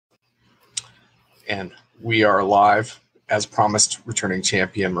And we are live, as promised, returning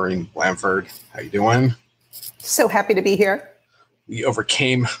champion Maureen Blandford. How you doing? So happy to be here. We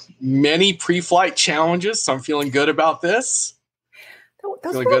overcame many pre-flight challenges, so I'm feeling good about this.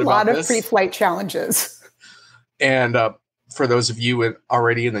 Those were a lot of pre-flight challenges. And for those of you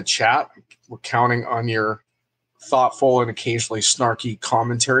already in the chat, we're counting on your thoughtful and occasionally snarky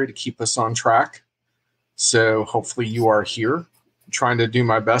commentary to keep us on track. So hopefully you are here. I'm trying to do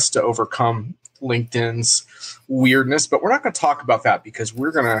my best to overcome LinkedIn's weirdness, but we're not going to talk about that because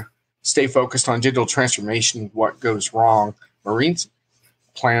we're going to stay focused on digital transformation, what goes wrong. Maureen's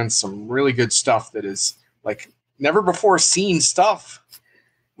planned some really good stuff that is like never before seen stuff,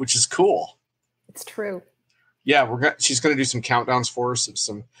 which is cool. It's true. Yeah, she's going to do some countdowns for us of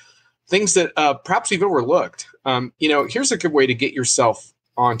some things that perhaps we've overlooked. Here's a good way to get yourself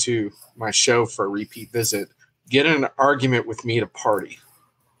onto my show for a repeat visit. Get in an argument with me at a party.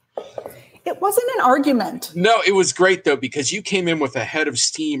 It wasn't an argument. No, it was great, though, because you came in with a head of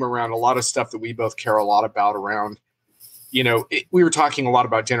steam around a lot of stuff that we both care a lot about around. We were talking a lot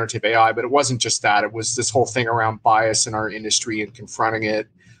about generative AI, but it wasn't just that. It was this whole thing around bias in our industry and confronting it.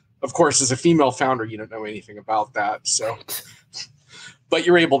 Of course, as a female founder, you don't know anything about that. So, but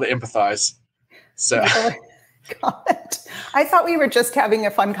you're able to empathize. So, God. I thought we were just having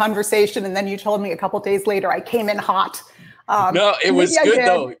a fun conversation, and then you told me a couple of days later I came in hot. No, it was good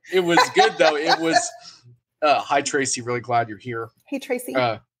though. It was good though. It was. Hi, Tracy. Really glad you're here. Hey, Tracy.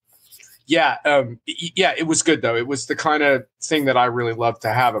 Yeah, it was good though. It was the kind of thing that I really love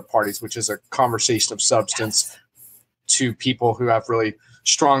to have at parties, which is a conversation of substance to people who have really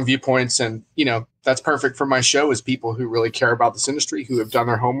strong viewpoints, and that's perfect for my show is people who really care about this industry, who have done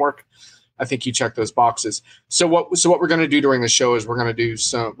their homework. I think you check those boxes. So what we're going to do during the show is we're going to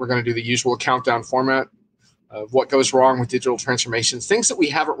do the usual countdown format of what goes wrong with digital transformations, things that we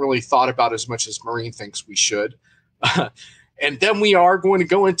haven't really thought about as much as Maureen thinks we should. And then we are going to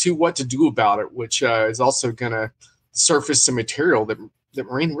go into what to do about it, which is also going to surface some material that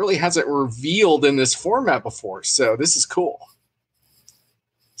Maureen really hasn't revealed in this format before. So this is cool.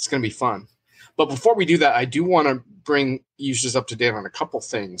 It's going to be fun. But before we do that, I do want to bring users up to date on a couple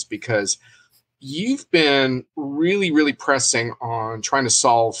things because you've been really, really pressing on trying to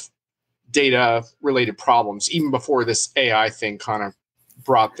solve data-related problems, even before this AI thing kind of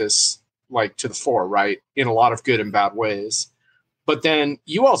brought this to the fore, right? In a lot of good and bad ways. But then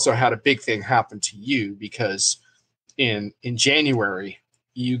you also had a big thing happen to you because in January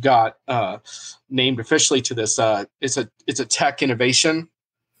you got named officially to this. It's a tech innovation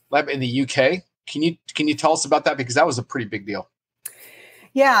lab in the UK. Can you tell us about that, because that was a pretty big deal?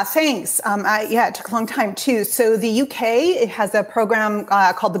 Yeah, thanks. It took a long time too. So the UK, it has a program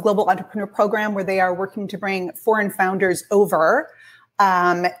called the Global Entrepreneur Program where they are working to bring foreign founders over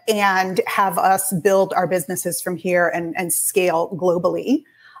and have us build our businesses from here and scale globally.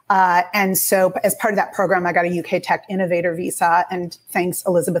 And so as part of that program, I got a UK Tech Innovator visa, and thanks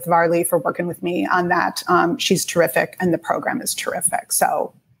Elizabeth Varley for working with me on that. She's terrific and the program is terrific.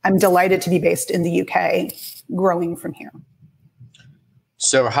 So I'm delighted to be based in the UK, growing from here.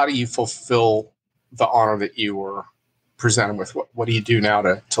 So how do you fulfill the honor that you were presented with? What do you do now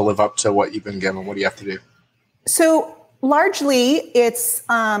to live up to what you've been given? What do you have to do? So largely it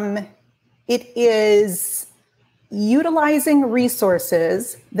is utilizing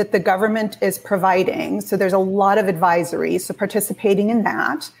resources that the government is providing. So there's a lot of advisory, so participating in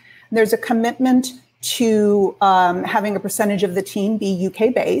that. There's a commitment to having a percentage of the team be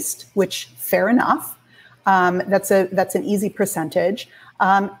UK based, which fair enough. That's an easy percentage.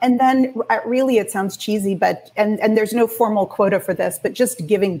 And then really it sounds cheesy, but and there's no formal quota for this, but just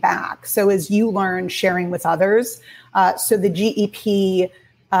giving back. So as you learn, sharing with others. So the GEP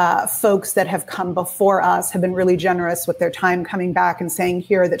folks that have come before us have been really generous with their time coming back and saying,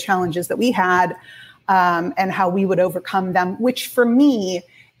 here are the challenges that we had and how we would overcome them, which for me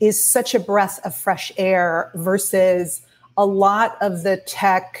is such a breath of fresh air versus a lot of the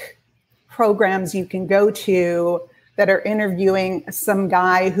tech programs you can go to that are interviewing some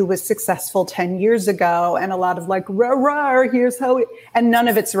guy who was successful 10 years ago and a lot of rah, here's how it, and none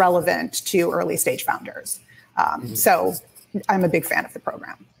of it's relevant to early stage founders. So I'm a big fan of the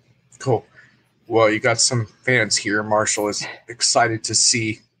program. Cool. Well, you got some fans here. Marshall is excited to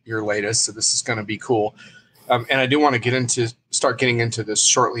see your latest, so this is going to be cool. And I do want to start getting into this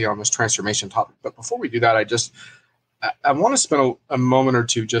shortly on this transformation topic. But before we do that, I want to spend a moment or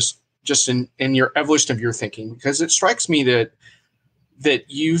two just in your evolution of your thinking, because it strikes me that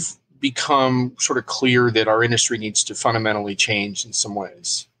you've become sort of clear that our industry needs to fundamentally change in some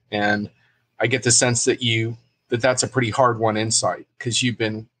ways. And I get the sense that that's a pretty hard won insight, because you've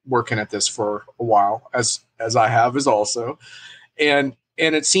been working at this for a while, as I have as also. And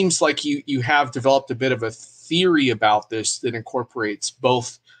it seems like you have developed a bit of a theory about this that incorporates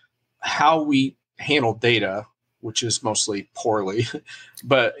both how we handle data, which is mostly poorly,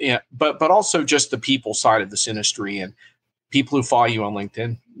 but also just the people side of this industry. And people who follow you on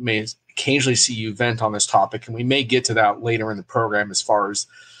LinkedIn may occasionally see you vent on this topic, and we may get to that later in the program, as far as,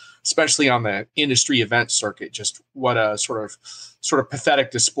 especially on the industry event circuit, just what a sort of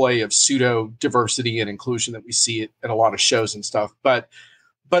pathetic display of pseudo diversity and inclusion that we see at a lot of shows and stuff. But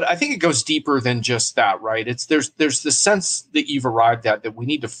I think it goes deeper than just that, right? There's the sense that you've arrived at that we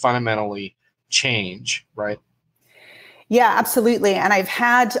need to fundamentally change, right? Yeah, absolutely. And I've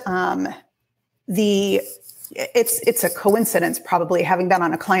had it's a coincidence probably, having been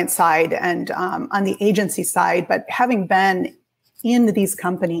on a client side and on the agency side, but having been in these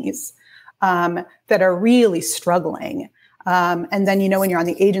companies that are really struggling. And then, when you're on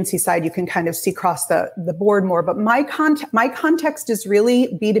the agency side, you can kind of see across the board more. But my context is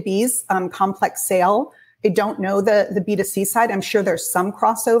really B2B's complex sale. I don't know the B2C side. I'm sure there's some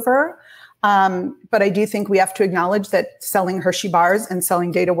crossover. But I do think we have to acknowledge that selling Hershey bars and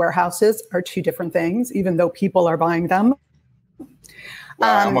selling data warehouses are two different things, even though people are buying them.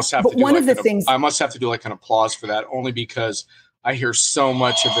 I almost have to do like an applause for that, only because I hear so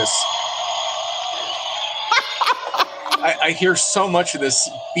much of this. I hear so much of this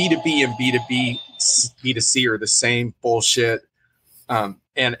B2B and B2C are the same bullshit.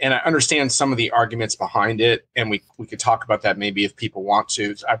 And I understand some of the arguments behind it, and we could talk about that maybe if people want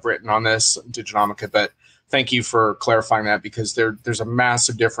to. I've written on this, Diginomica, but thank you for clarifying that, because there's a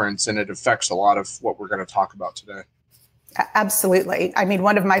massive difference, and it affects a lot of what we're going to talk about today. Absolutely. I mean,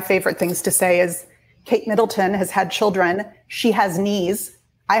 one of my favorite things to say is Kate Middleton has had children. She has knees.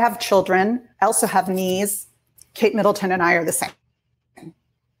 I have children. I also have knees. Kate Middleton and I are the same.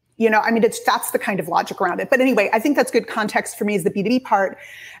 That's the kind of logic around it. But anyway, I think that's good context for me, is the B2B part.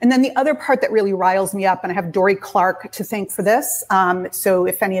 And then the other part that really riles me up, and I have Dory Clark to thank for this. So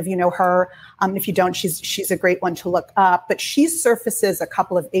if any of you know her, if you don't, she's a great one to look up. But she surfaces a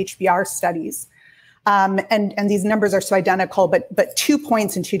couple of HBR studies. And these numbers are so identical, but 2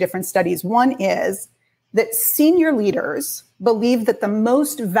 points in 2 different studies. One is that senior leaders believe that the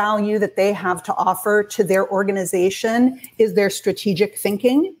most value that they have to offer to their organization is their strategic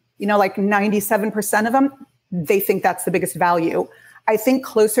thinking. Like 97% of them, they think that's the biggest value. I think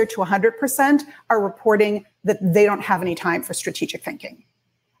closer to 100% are reporting that they don't have any time for strategic thinking.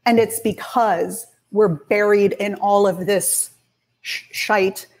 And it's because we're buried in all of this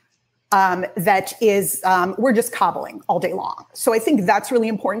shite that is, we're just cobbling all day long. So I think that's really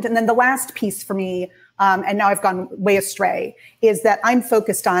important. And then the last piece for me, and now I've gone way astray, is that I'm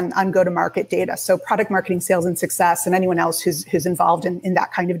focused on go-to-market data. So product marketing, sales, and success, and anyone else who's involved in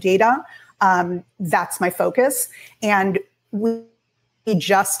that kind of data. That's my focus. And we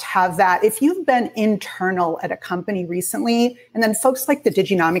just have that. If you've been internal at a company recently, and then folks like the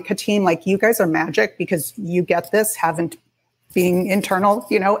Diginomica team, like you guys are magic because you get this, being internal,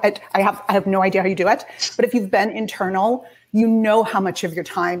 I have no idea how you do it. But if you've been internal, you know how much of your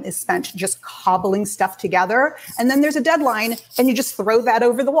time is spent just cobbling stuff together. And then there's a deadline and you just throw that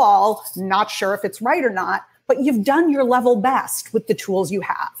over the wall, not sure if it's right or not, but you've done your level best with the tools you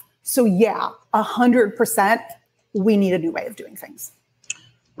have. So yeah, 100%, we need a new way of doing things.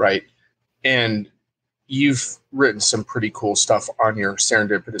 Right. And you've written some pretty cool stuff on your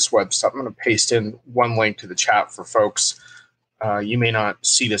Serendipitus website. I'm going to paste in one link to the chat for folks. You may not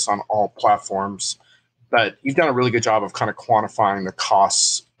see this on all platforms, but you've done a really good job of kind of quantifying the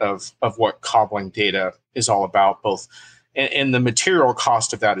costs of what cobbling data is all about, both. And the material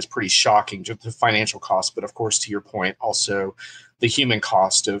cost of that is pretty shocking, just the financial cost. But of course, to your point, also the human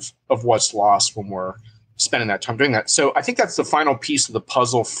cost of what's lost when we're spending that time doing that. So I think that's the final piece of the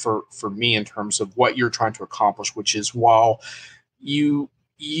puzzle for me in terms of what you're trying to accomplish, which is, while you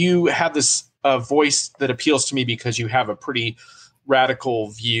have this voice that appeals to me because you have a pretty radical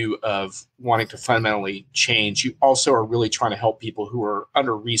view of wanting to fundamentally change, you also are really trying to help people who are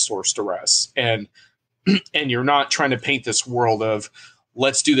under resource duress. And you're not trying to paint this world of,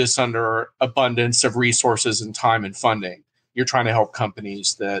 let's do this under abundance of resources and time and funding. You're trying to help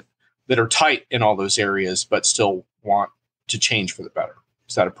companies that are tight in all those areas, but still want to change for the better.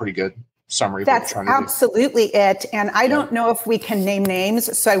 Is that a pretty good summary? That's absolutely it. And I don't know if we can name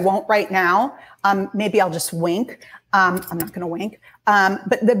names, so I won't right now. Maybe I'll just wink. I'm not going to wink.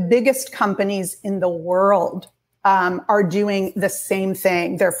 But the biggest companies in the world are doing the same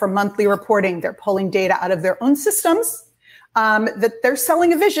thing. They're for monthly reporting. They're pulling data out of their own systems. that they're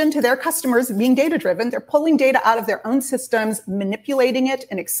selling a vision to their customers, being data-driven. They're pulling data out of their own systems, manipulating it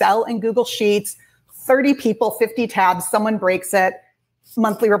in Excel and Google Sheets, 30 people, 50 tabs, someone breaks it,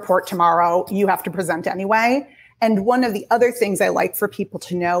 monthly report tomorrow, you have to present anyway. And one of the other things I like for people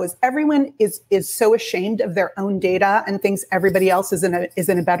to know is everyone is so ashamed of their own data and thinks everybody else is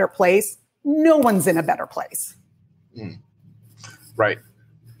in a better place. No one's in a better place. Right.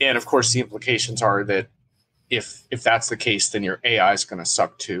 And of course, the implications are that if that's the case, then your AI is going to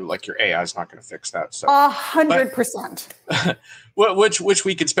suck too. Like your AI is not going to fix that. So 100%. Which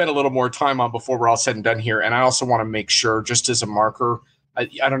we could spend a little more time on before we're all said and done here. And I also want to make sure, just as a marker,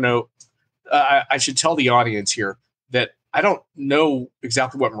 I don't know, I should tell the audience here that I don't know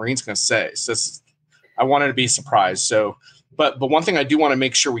exactly what Maureen's going to say. So I wanted to be surprised. So, but one thing I do want to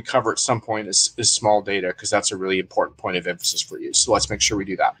make sure we cover at some point is small data, because that's a really important point of emphasis for you. So let's make sure we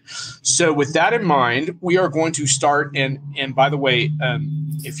do that. So with that in mind, we are going to start. And by the way,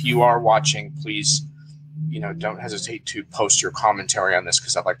 if you are watching, please, don't hesitate to post your commentary on this,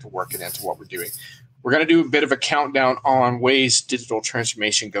 because I'd like to work it into what we're doing. We're going to do a bit of a countdown on ways digital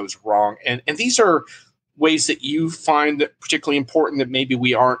transformation goes wrong. And these are ways that you find particularly important that maybe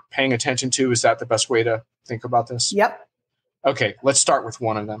we aren't paying attention to. Is that the best way to think about this? Yep. Okay, let's start with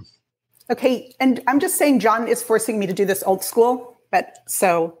one of them. Okay, and I'm just saying John is forcing me to do this old school, but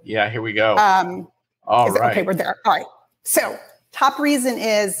so. Yeah, here we go. All right. Okay, we're there. All right. So top reason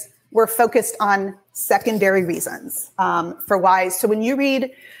is we're focused on secondary reasons for why. So when you read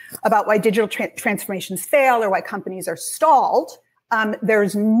about why digital transformations fail or why companies are stalled,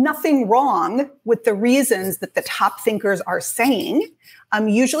 there's nothing wrong with the reasons that the top thinkers are saying.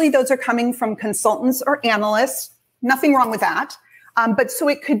 Usually those are coming from consultants or analysts. Nothing wrong with that. But so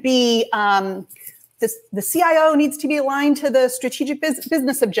it could be the CIO needs to be aligned to the strategic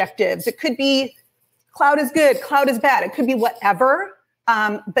business objectives. It could be cloud is good, cloud is bad. It could be whatever.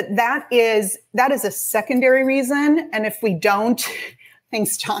 But that is a secondary reason. And if we don't,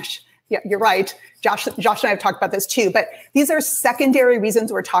 thanks, Josh. Yeah, you're right. Josh and I have talked about this too. But these are secondary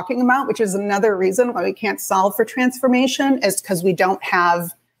reasons we're talking about, which is another reason why we can't solve for transformation, is because we don't have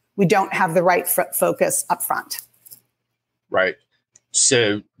the right focus up front. Right.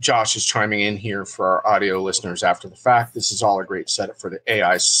 So Josh is chiming in here for our audio listeners after the fact. This is all a great setup for the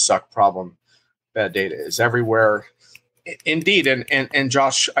AI suck problem. Bad data is everywhere. Indeed. And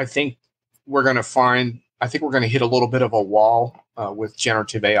Josh, I think we're going to hit a little bit of a wall with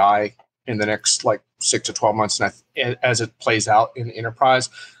generative AI in the next 6 to 12 months as it plays out in enterprise.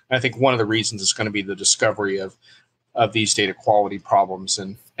 And I think one of the reasons is going to be the discovery of these data quality problems.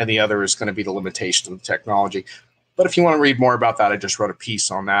 And the other is going to be the limitation of the technology. But if you want to read more about that, I just wrote a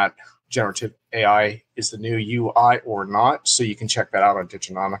piece on that. Generative AI is the new UI or not. So you can check that out on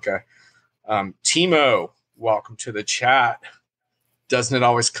Diginomica. Timo, welcome to the chat. Doesn't it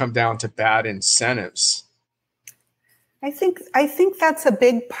always come down to bad incentives? I think that's a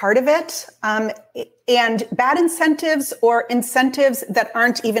big part of it. And bad incentives or incentives that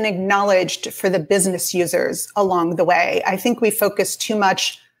aren't even acknowledged for the business users along the way. I think we focus too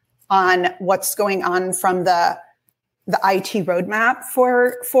much on what's going on from the IT roadmap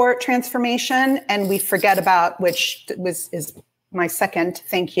for transformation, and we forget about, which is my second,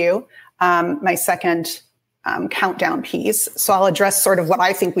 thank you, my second countdown piece. So I'll address sort of what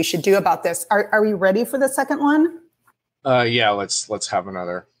I think we should do about this. Are we ready for the second one? Yeah, let's have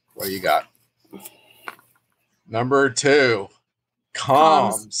another. What do you got? Number 2,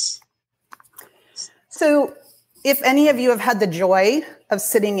 comms. So if any of you have had the joy of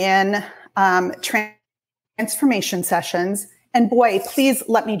sitting in transformation sessions, and boy, please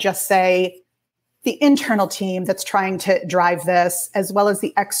let me just say, the internal team that's trying to drive this, as well as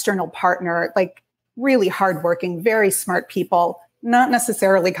the external partner, really hardworking, very smart people, not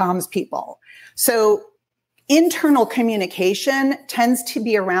necessarily comms people. So internal communication tends to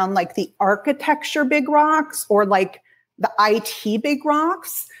be around the architecture big rocks or the IT big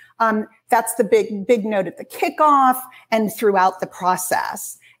rocks. That's the big note at the kickoff and throughout the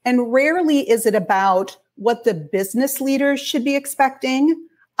process. And rarely is it about what the business leaders should be expecting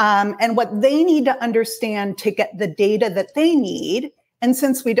and what they need to understand to get the data that they need. And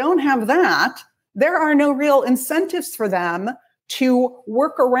since we don't have that, there are no real incentives for them to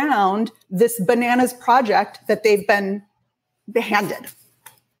work around this bananas project that they've been handed.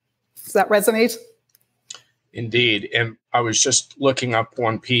 Does that resonate? Indeed. And I was just looking up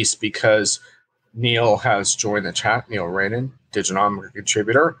one piece because Neil has joined the chat. Neil Rainen, Diginomica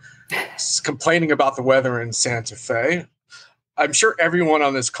contributor, is complaining about the weather in Santa Fe. I'm sure everyone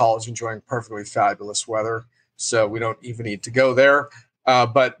on this call is enjoying perfectly fabulous weather, so we don't even need to go there.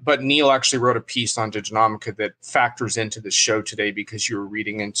 But Neil actually wrote a piece on Diginomica that factors into the show today, because you were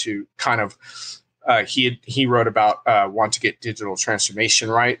reading into kind of he wrote about want to get digital transformation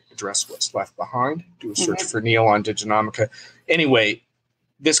right, address what's left behind, do a search for Neil on Diginomica. Anyway,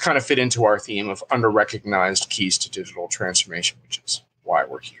 this kind of fit into our theme of under-recognized keys to digital transformation, which is why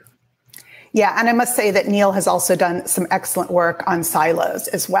we're here. Yeah, and I must say that Neil has also done some excellent work on silos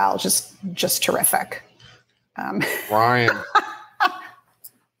as well. Just terrific. Ryan.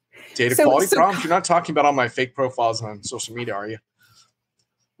 Data quality problems? You're not talking about all my fake profiles on social media, are you?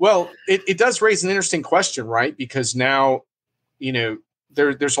 Well, it does raise an interesting question, right? Because now,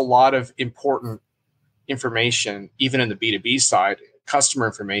 there's a lot of important information, even in the B2B side, customer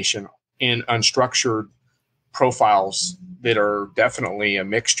information in unstructured profiles that are definitely a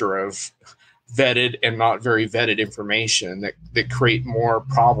mixture of vetted and not very vetted information that create more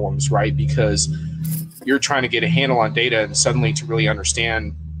problems, right? Because you're trying to get a handle on data, and suddenly to really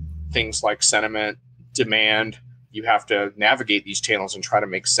understand things like sentiment, demand, you have to navigate these channels and try to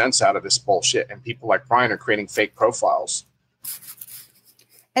make sense out of this bullshit. And people like Brian are creating fake profiles.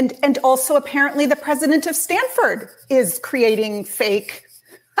 And also apparently the president of Stanford is creating fake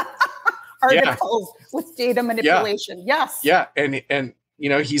articles with data manipulation. Yes. Yeah. And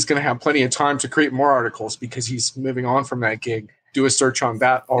he's going to have plenty of time to create more articles because he's moving on from that gig. Do a search on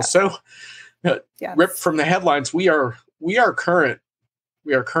that also. Ripped from the headlines. We are current.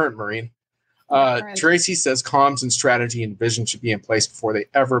 We are current, Maureen. Tracy says comms and strategy and vision should be in place before they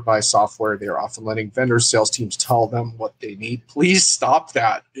ever buy software. They are often letting vendors, sales teams tell them what they need. Please stop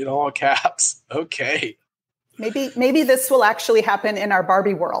that in all caps. Okay. Maybe this will actually happen in our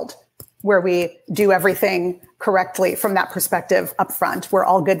Barbie world, where we do everything correctly from that perspective up front, where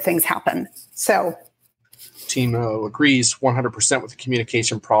all good things happen. So Timo agrees 100% with the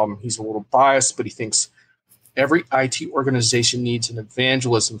communication problem. He's a little biased, but he thinks every IT organization needs an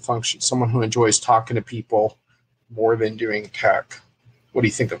evangelism function, someone who enjoys talking to people more than doing tech. What do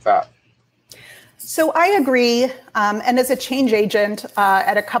you think of that? So I agree. And as a change agent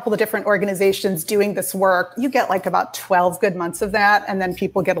at a couple of different organizations doing this work, you get like about 12 good months of that. And then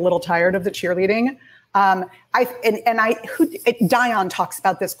people get a little tired of the cheerleading. Dion talks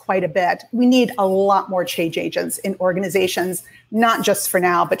about this quite a bit. We need a lot more change agents in organizations, not just for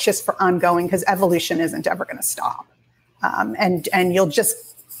now, but just for ongoing, because evolution isn't ever going to stop. And you'll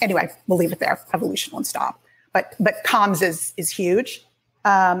just, anyway, we'll leave it there. Evolution won't stop. But comms is huge.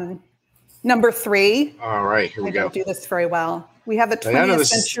 Number 3. All right, here we go. I don't do this very well. We have a 20th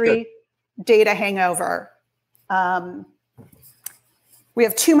century data hangover. We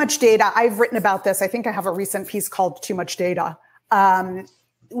have too much data. I've written about this. I think I have a recent piece called Too Much Data.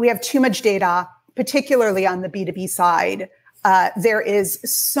 We have too much data, particularly on the B2B side. There is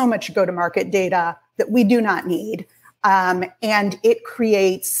so much go-to-market data that we do not need. And it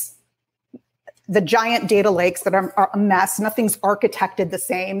creates the giant data lakes that are a mess. Nothing's architected the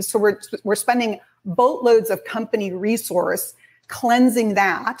same. So we're spending boatloads of company resource cleansing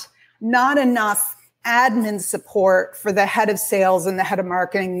that. Not enough admin support for the head of sales and the head of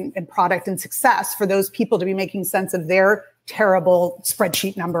marketing and product and success for those people to be making sense of their terrible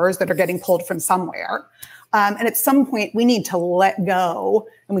spreadsheet numbers that are getting pulled from somewhere. And at some point, we need to let go.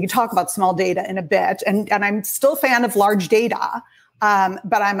 And we can talk about small data in a bit. And I'm still a fan of large data,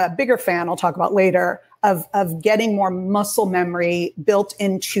 but I'm a bigger fan, I'll talk about later, of getting more muscle memory built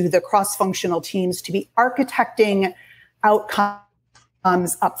into the cross-functional teams to be architecting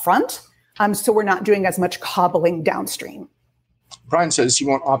outcomes up front. So we're not doing as much cobbling downstream. Brian says you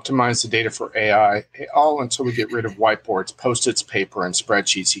won't optimize the data for AI all until we get rid of whiteboards, Post-its, paper, and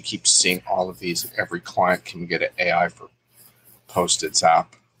spreadsheets. He keeps seeing all of these. Every client can get an AI for Post-its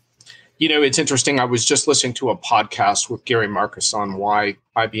app. It's interesting. I was just listening to a podcast with Gary Marcus on why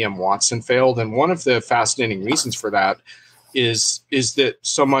IBM Watson failed. And one of the fascinating reasons for that is that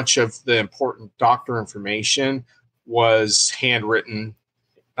so much of the important doctor information was handwritten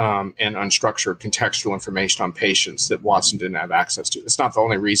and unstructured contextual information on patients that Watson didn't have access to. It's not the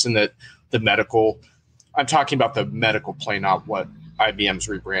only reason that I'm talking about the medical play, not what IBM's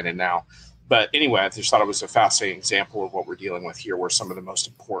rebranded now. But anyway, I just thought it was a fascinating example of what we're dealing with here, where some of the most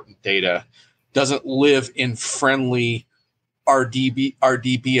important data doesn't live in friendly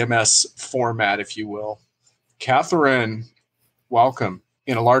RDBMS format, if you will. Catherine, welcome.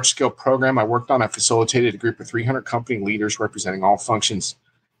 In a large-scale program I worked on, I facilitated a group of 300 company leaders representing all functions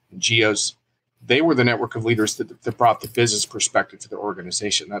and geos. They were the network of leaders that brought the business perspective to the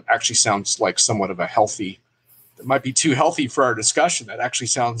organization. That actually sounds like somewhat of a healthy, that might be too healthy for our discussion. That actually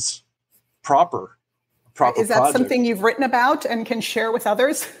sounds proper Is that project. Something you've written about and can share with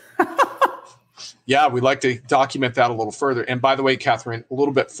others? Yeah, we'd like to document that a little further. And by the way, Catherine, a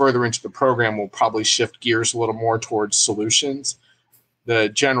little bit further into the program, we'll probably shift gears a little more towards solutions. The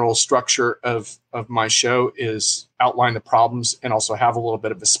general structure of my show is outline the problems and also have a little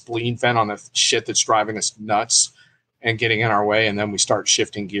bit of a spleen vent on the shit that's driving us nuts and getting in our way. And then we start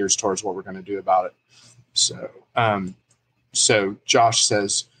shifting gears towards what we're going to do about it. So Josh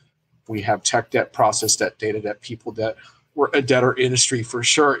says we have tech debt, process debt, data debt, people debt. We're a debtor industry for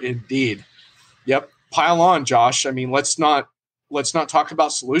sure. Indeed. Yep. Pile on, Josh. I mean, let's not talk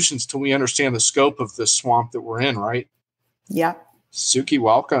about solutions till we understand the scope of the swamp that we're in, right? Yeah. Suki,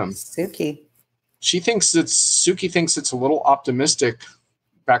 welcome. Suki. Suki thinks it's a little optimistic,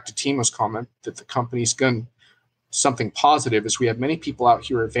 back to Timo's comment, that the company's going something positive, as we have many people out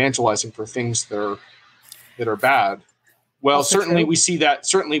here evangelizing for things that are bad. Well, Also certainly true. we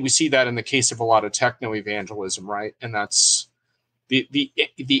see that in the case of a lot of techno evangelism, right? And that's the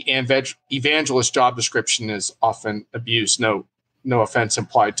evangelist job description is often abused. No offense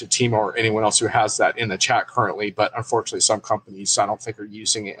implied to Timo or anyone else who has that in the chat currently, but unfortunately some companies I don't think are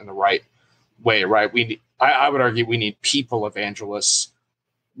using it in the right way, right? I would argue we need people evangelists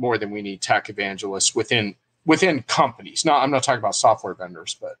more than we need tech evangelists within companies. No, I'm not talking about software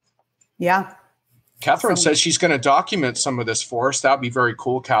vendors, but yeah. Catherine says she's going to document some of this for us. That'd be very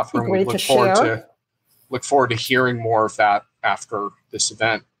cool, Catherine. We look forward to hearing more of that after this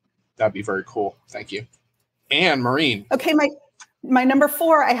event. That'd be very cool. Thank you. And Maureen. Okay, my number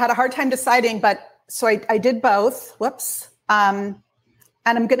 4, I had a hard time deciding, but so I did both. Whoops. And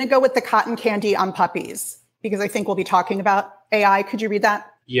I'm going to go with the cotton candy on puppies because I think we'll be talking about AI. Could you read that?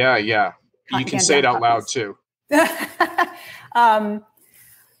 Yeah. You can say it out loud too.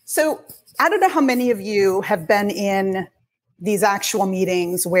 So I don't know how many of you have been in these actual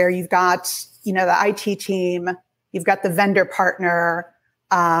meetings where you've got, the IT team, you've got the vendor partner.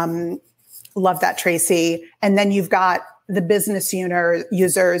 Love that, Tracy. And then you've got the business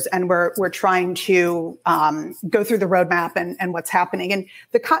users, and we're trying to go through the roadmap and what's happening. And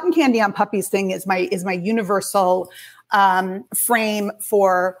the cotton candy on puppies thing is my universal frame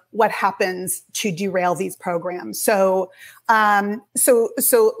for what happens to derail these programs. So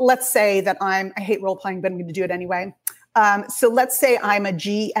let's say that I hate role playing, but I'm going to do it anyway. So let's say I'm a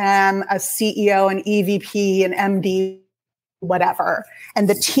GM, a CEO, an EVP, an MD, whatever, and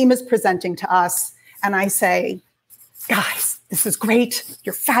the team is presenting to us, and I say, guys, this is great.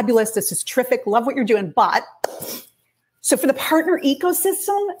 You're fabulous. This is terrific. Love what you're doing. But so for the partner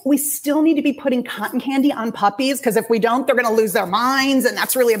ecosystem, we still need to be putting cotton candy on puppies, because if we don't, they're going to lose their minds. And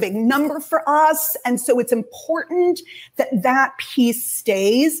that's really a big number for us. And so it's important that that piece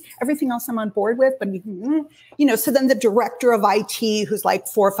stays. Everything else I'm on board with. But, so then the director of IT, who's like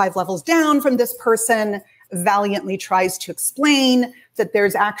 4 or 5 levels down from this person, valiantly tries to explain that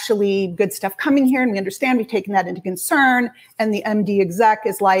there's actually good stuff coming here. And we understand, we've taken that into concern. And the MD exec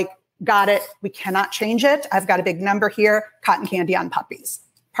is like, got it. We cannot change it. I've got a big number here. Cotton candy on puppies.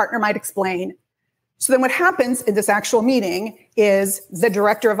 Partner might explain. So then what happens in this actual meeting is the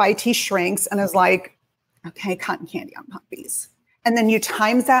director of IT shrinks and is like, okay, cotton candy on puppies. And then you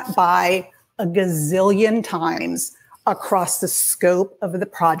times that by a gazillion times across the scope of the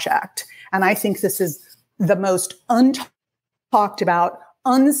project. And I think this is the most untalked about,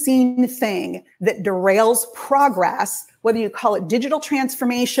 unseen thing that derails progress, whether you call it digital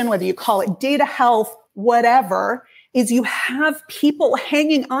transformation, whether you call it data health, whatever, is you have people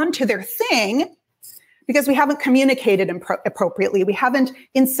hanging on to their thing because we haven't communicated appropriately. We haven't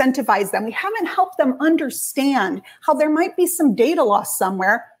incentivized them. We haven't helped them understand how there might be some data loss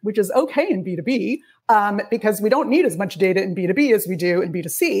somewhere, which is okay in B2B, because we don't need as much data in B2B as we do in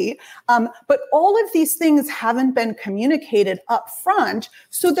B2C. But all of these things haven't been communicated up front.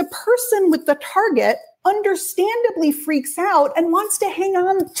 So the person with the target understandably freaks out and wants to hang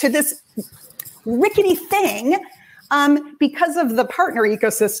on to this rickety thing because of the partner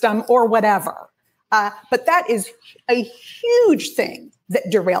ecosystem or whatever. But that is a huge thing that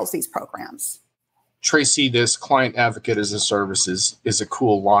derails these programs. Tracy, this client advocate as a service is a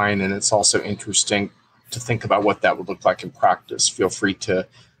cool line, and it's also interesting to think about what that would look like in practice. Feel free to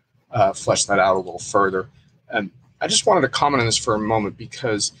flesh that out a little further. And I just wanted to comment on this for a moment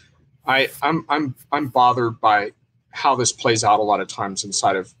because I'm bothered by how this plays out a lot of times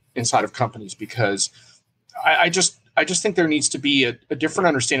inside of companies, because I just think there needs to be a different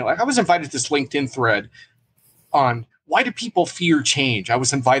understanding. Like, I was invited to this LinkedIn thread on why do people fear change. I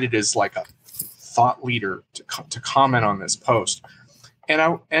was invited as like a thought leader to comment on this post, and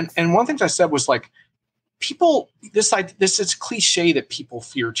one of the things I said was like, people, this is cliche that people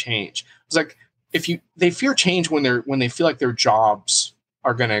fear change. It's like, they fear change when they feel like their jobs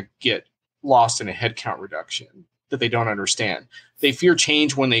are going to get lost in a headcount reduction that they don't understand. They fear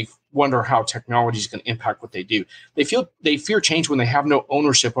change when they wonder how technology is going to impact what they do. They fear change when they have no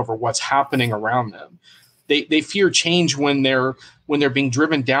ownership over what's happening around them. They fear change when they're being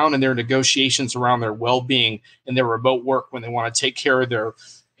driven down in their negotiations around their well-being and their remote work, when they want to take care of their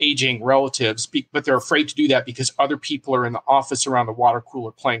aging relatives, but they're afraid to do that because other people are in the office around the water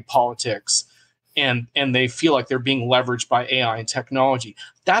cooler playing politics, and they feel like they're being leveraged by AI and technology.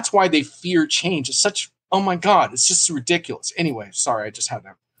 That's why they fear change. It's such, oh my God, it's just ridiculous. Anyway, sorry, I just had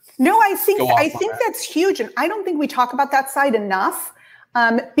that. No, I think that's huge. And I don't think we talk about that side enough,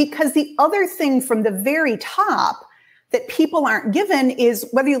 because the other thing from the very top that people aren't given is,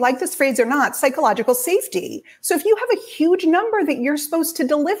 whether you like this phrase or not, psychological safety. So if you have a huge number that you're supposed to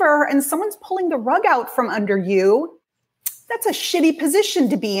deliver and someone's pulling the rug out from under you, that's a shitty position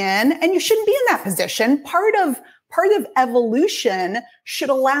to be in, and you shouldn't be in that position. Part of evolution should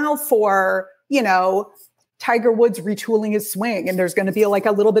allow for, Tiger Woods retooling his swing, and there's going to be like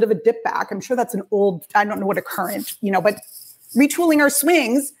a little bit of a dip back. I'm sure that's an old, I don't know what a current, but retooling our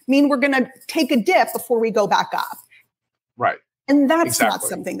swings mean we're going to take a dip before we go back up. Right. And that's not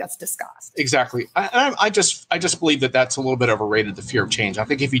something that's discussed. Exactly. I just believe that that's a little bit overrated, the fear of change. I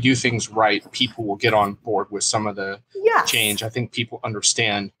think if you do things right, people will get on board with some of the change. I think people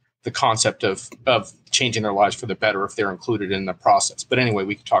understand the concept of changing their lives for the better if they're included in the process. But anyway,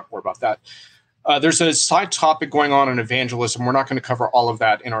 we can talk more about that. There's a side topic going on in evangelism. We're not going to cover all of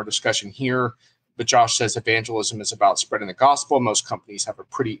that in our discussion here, but Josh says evangelism is about spreading the gospel. Most companies have a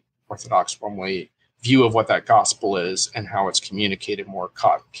pretty orthodox one-way view of what that gospel is and how it's communicated, more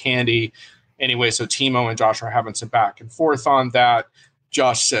cotton candy. Anyway, so Timo and Josh are having some back and forth on that.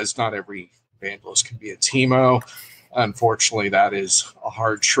 Josh says not every evangelist can be a Timo. Unfortunately, that is a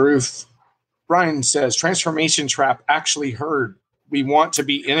hard truth. Brian says, transformation trap, actually heard. We want to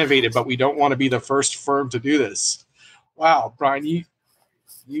be innovative, but we don't want to be the first firm to do this. Wow, Brian,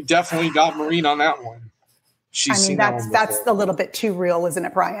 you definitely got Maureen on that one. That's a little bit too real, isn't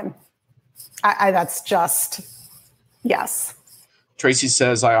it, Brian? That's just, yes. Tracy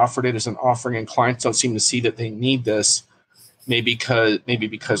says, I offered it as an offering and clients don't seem to see that they need this. Maybe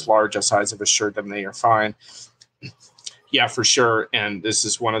because large SIs have assured them they are fine. Yeah, for sure. And this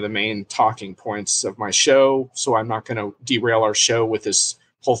is one of the main talking points of my show. So I'm not going to derail our show with this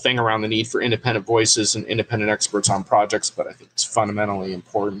whole thing around the need for independent voices and independent experts on projects, but I think it's fundamentally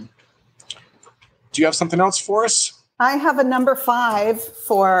important. Do you have something else for us? I have a number 5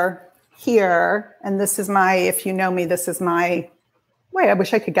 for here. And this is my, if you know me, this is my, wait, I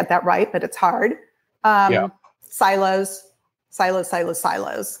wish I could get that right, but it's hard. Silos.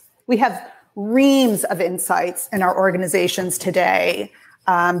 We have reams of insights in our organizations today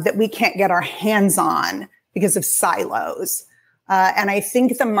that we can't get our hands on because of silos. And I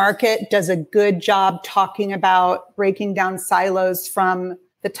think the market does a good job talking about breaking down silos from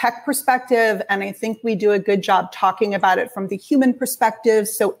the tech perspective. And I think we do a good job talking about it from the human perspective.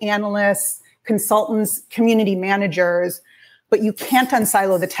 So analysts, consultants, community managers, but you can't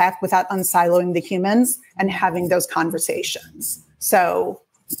unsilo the tech without unsiloing the humans and having those conversations. So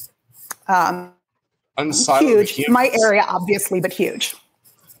huge. My area, obviously, but huge.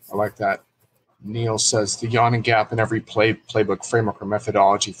 I like that. Neil says the yawning gap in every playbook, framework, or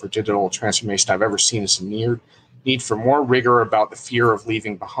methodology for digital transformation I've ever seen is a need for more rigor about the fear of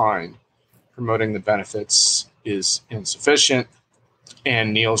leaving behind. Promoting the benefits is insufficient.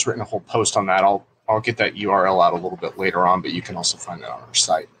 And Neil's written a whole post on that. I'll get that URL out a little bit later on, but you can also find it on our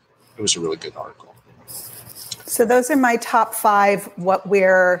site. It was a really good article. So those are my top 5, what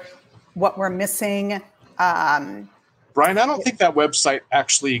we're missing. Brian, I don't think that website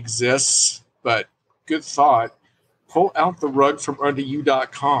actually exists, but good thought. Pull out the rug from under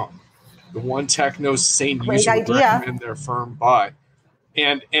you.com. The one techno sane user would recommend their firm buy.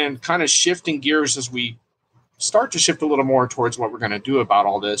 And kind of shifting gears as we start to shift a little more towards what we're going to do about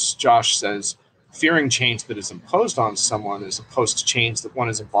all this. Josh says, fearing change that is imposed on someone as opposed to change that one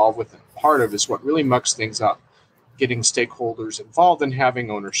is involved with and part of is what really mucks things up. Getting stakeholders involved and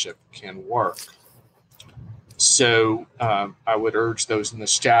having ownership can work. So I would urge those in the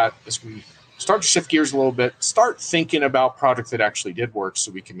chat as we start to shift gears a little bit, start thinking about projects that actually did work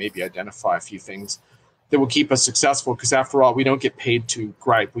so we can maybe identify a few things that will keep us successful. Because after all, we don't get paid to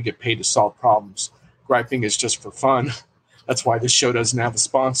gripe. We get paid to solve problems. Griping is just for fun. That's why this show doesn't have a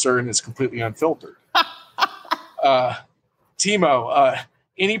sponsor and is completely unfiltered. Timo,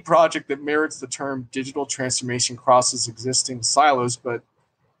 any project that merits the term digital transformation crosses existing silos, but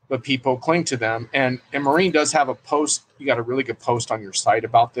people cling to them. And Maureen does have a post. You got a really good post on your site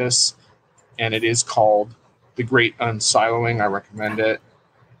about this. And it is called The Great Unsiloing. I recommend it.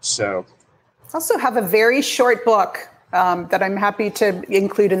 So I also have a very short book that I'm happy to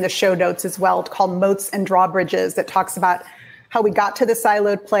include in the show notes as well, called Moats and Drawbridges, that talks about how we got to the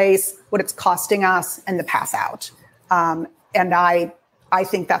siloed place, what it's costing us, and the path out. And I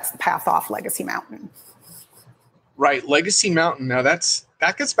think that's the path off Legacy Mountain. Right, Legacy Mountain. Now that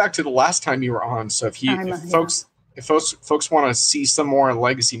gets back to the last time you were on. So if folks want to see some more on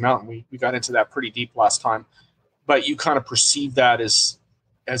Legacy Mountain, we got into that pretty deep last time. But you kind of perceive that as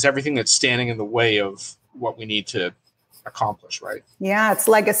everything that's standing in the way of what we need to accomplish, right? Yeah, it's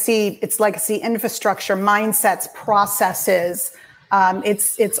legacy infrastructure, mindsets, processes.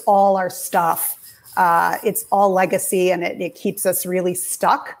 It's all our stuff. It's all legacy, and it keeps us really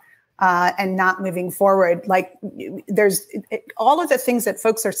stuck and not moving forward. Like all of the things that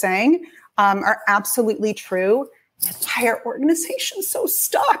folks are saying are absolutely true. That's why our organization's so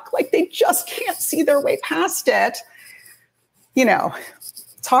stuck. Like they just can't see their way past it.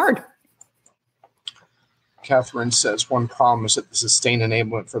 It's hard. Catherine says one problem is that the sustained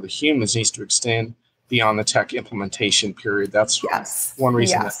enablement for the humans needs to extend beyond the tech implementation period. That's one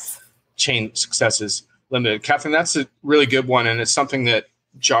reason that chain success is limited. Catherine, that's a really good one. And it's something that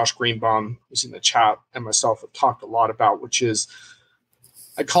Josh Greenbaum, who's in the chat, and myself have talked a lot about, which is,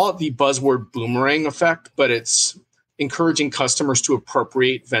 I call it the buzzword boomerang effect, but it's encouraging customers to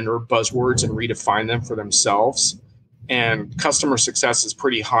appropriate vendor buzzwords and redefine them for themselves. And customer success is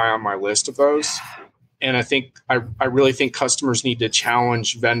pretty high on my list of those. And I really think customers need to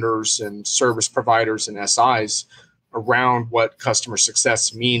challenge vendors and service providers and SIs around what customer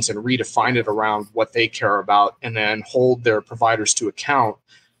success means and redefine it around what they care about, and then hold their providers to account.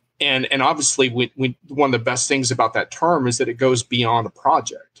 And obviously, one of the best things about that term is that it goes beyond a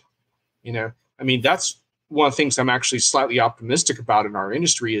project. That's one of the things I'm actually slightly optimistic about in our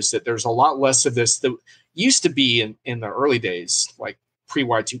industry, is that there's a lot less of this that used to be in the early days, like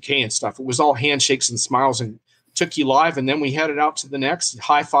pre-Y2K and stuff. It was all handshakes and smiles and took you live, and then we headed out to the next,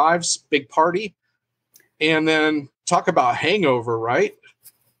 high fives, big party, and then talk about hangover, right?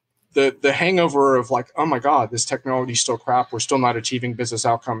 The hangover of like, oh my God, this technology is still crap. We're still not achieving business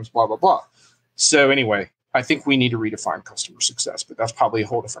outcomes, blah, blah, blah. So anyway, I think we need to redefine customer success, but that's probably a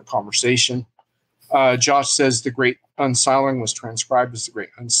whole different conversation. Josh says the great unsiling was transcribed as the great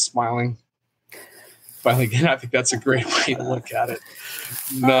unsmiling. But again, I think that's a great way to look at it.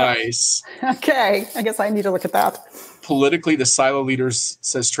 Nice. Okay. I guess I need to look at that. Politically, the silo leaders,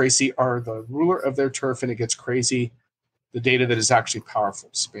 says Tracy, are the ruler of their turf, and it gets crazy. The data that is actually powerful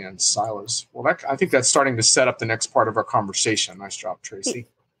spans silos. Well, I think that's starting to set up the next part of our conversation. Nice job, Tracy.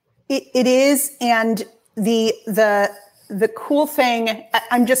 It is. And the cool thing,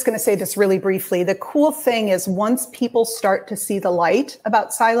 I'm just going to say this really briefly. The cool thing is, once people start to see the light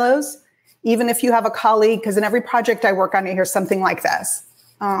about silos, even if you have a colleague, because in every project I work on, I hear something like this.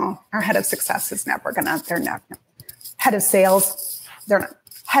 Oh, our head of success is never they're not. Head of sales, they're not.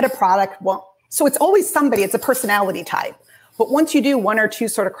 Head of product, well, so it's always somebody, it's a personality type. But once you do one or two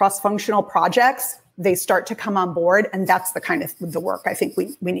sort of cross-functional projects, they start to come on board. And that's the kind of the work I think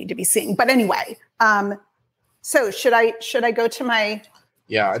we need to be seeing. But anyway, so should I go to my...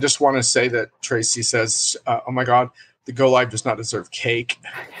 Yeah, I just want to say that Tracy says, oh my God, the go live does not deserve cake.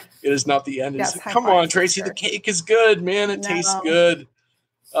 It is not the end. Yes, come on, Tracy, the cake is good, man. It tastes good.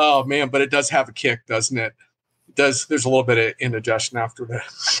 Oh man, but it does have a kick, doesn't it? It does. There's a little bit of indigestion after the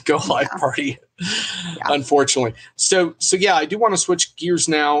go live party, unfortunately. So yeah, I do want to switch gears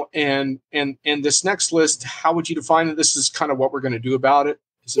now, and this next list, how would you define it? This is kind of what we're going to do about it.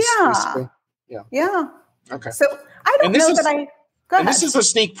 Is this Yeah. Okay. So I don't know that I. Go ahead. And this is a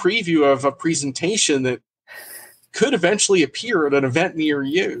sneak preview of a presentation that could eventually appear at an event near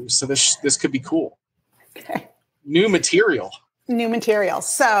you. So this could be cool. Okay. New material.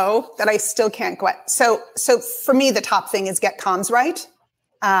 So that I still can't go at. So for me, the top thing is get comms right.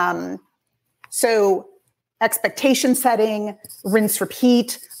 So expectation setting, rinse,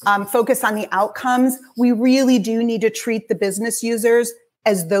 repeat, focus on the outcomes. We really do need to treat the business users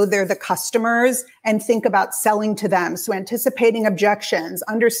as though they're the customers and think about selling to them. So anticipating objections,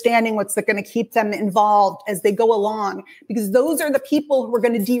 understanding what's going to keep them involved as they go along, because those are the people who are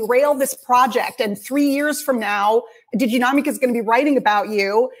going to derail this project. And 3 years from now, Diginomic is going to be writing about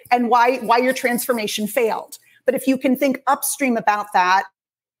you and why your transformation failed. But if you can think upstream about that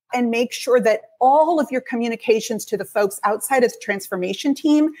and make sure that all of your communications to the folks outside of the transformation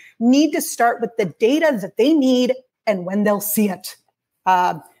team need to start with the data that they need and when they'll see it.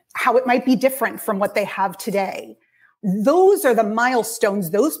 How it might be different from what they have today. Those are the milestones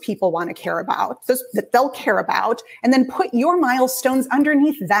those people want to care about, that they'll care about, and then put your milestones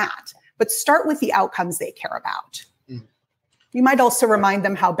underneath that. But start with the outcomes they care about. You might also remind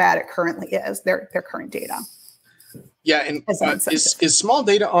them how bad it currently is, their current data. Yeah, and is small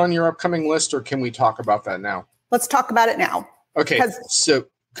data on your upcoming list, or can we talk about that now? Let's talk about it now. Okay, so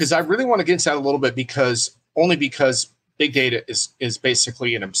because I really want to get into that a little bit, because big data is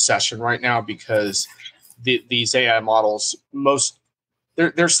basically an obsession right now, because these AI models,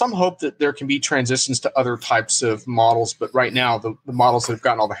 there's some hope that there can be transitions to other types of models, but right now the models that have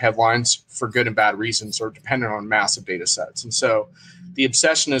gotten all the headlines for good and bad reasons are dependent on massive data sets. And so the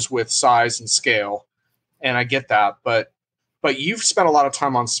obsession is with size and scale, and I get that, but you've spent a lot of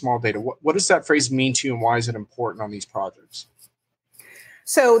time on small data. What does that phrase mean to you, and why is it important on these projects?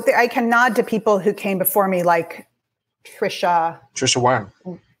 So I can nod to people who came before me, like Trisha Wang.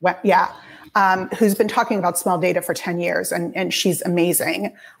 Yeah. Who's been talking about small data for 10 years, and she's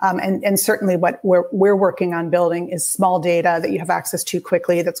amazing. And certainly what we're working on building is small data that you have access to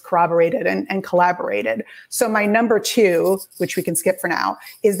quickly, that's corroborated and collaborated. So my number 2, which we can skip for now,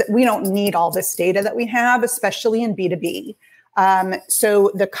 is that we don't need all this data that we have, especially in B2B.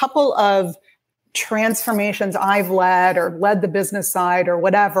 So the couple of transformations I've led the business side or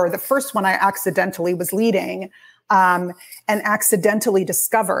whatever, the first one I accidentally was leading, and accidentally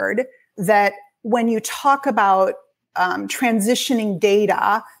discovered that when you talk about transitioning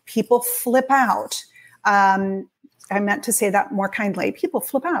data, people flip out. I meant to say that more kindly. People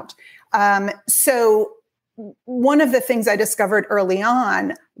flip out. So one of the things I discovered early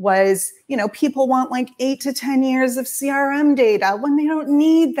on was, people want like 8 to 10 years of CRM data when they don't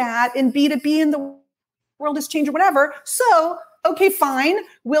need that in B2B, and the world is changing, whatever. So, okay, fine.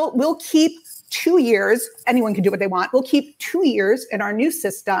 We'll keep 2 years. Anyone can do what they want. We'll keep 2 years in our new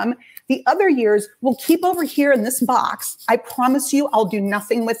system. The other years we'll keep over here in this box. I promise you, I'll do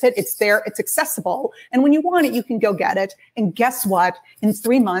nothing with it. It's there. It's accessible. And when you want it, you can go get it. And guess what? In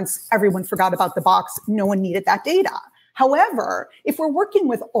 3 months, everyone forgot about the box. No one needed that data. However, if we're working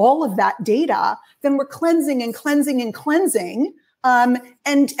with all of that data, then we're cleansing and cleansing and cleansing.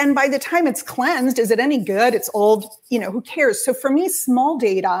 And by the time it's cleansed, is it any good? It's old. Who cares? So for me, small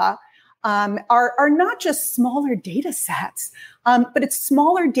data are not just smaller data sets, but it's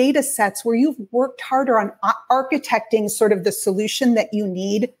smaller data sets where you've worked harder on architecting sort of the solution that you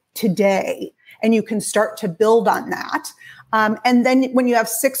need today, and you can start to build on that. And then when you have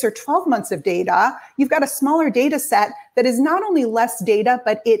 6 or 12 months of data, you've got a smaller data set that is not only less data,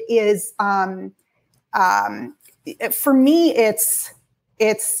 but it is, for me, it's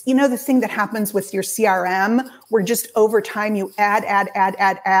the thing that happens with your CRM, where just over time you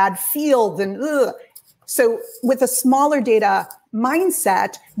add fields and So with a smaller data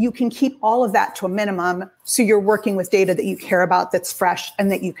mindset, you can keep all of that to a minimum. So you're working with data that you care about, that's fresh, and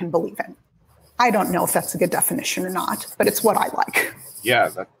that you can believe in. I don't know if that's a good definition or not, but it's what I like. Yeah,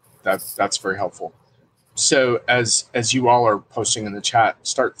 that's very helpful. So as you all are posting in the chat,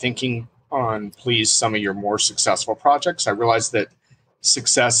 start thinking on, please, some of your more successful projects. I realize that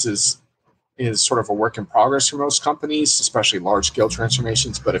success is sort of a work in progress for most companies, especially large scale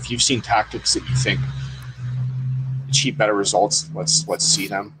transformations. But if you've seen tactics that you think achieve better results, let's see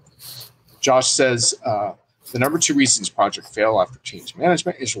them. Josh says the number 2 reasons projects fail after change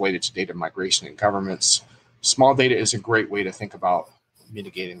management is related to data migration in governments. Small data is a great way to think about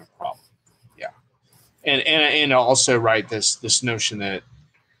mitigating the problem. Yeah, and also, right, this notion that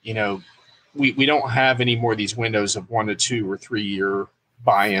we don't have any more of these windows of 1 to 2 or 3 year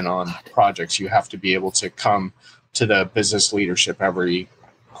buy-in on projects. You have to be able to come to the business leadership every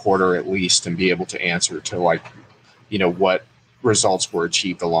quarter at least and be able to answer to what results were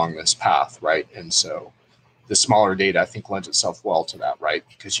achieved along this path, right? And so the smaller data, I think, lends itself well to that, right?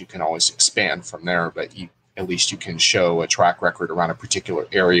 Because you can always expand from there, but at least you can show a track record around a particular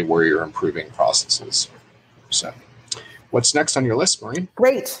area where you're improving processes. So what's next on your list, Maureen?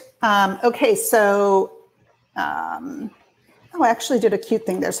 Great. Okay, so I actually did a cute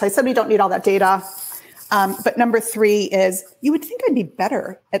thing there. So I said we don't need all that data. But number 3 is, you would think I'd be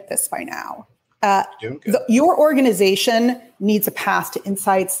better at this by now. Your organization needs a path to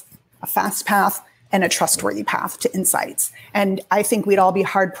insights, a fast path, and a trustworthy path to insights. And I think we'd all be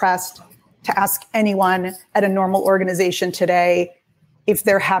hard-pressed to ask anyone at a normal organization today if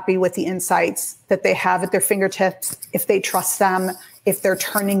they're happy with the insights that they have at their fingertips, if they trust them, if they're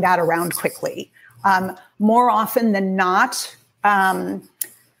turning that around quickly. More often than not, so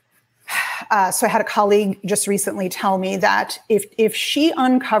I had a colleague just recently tell me that if she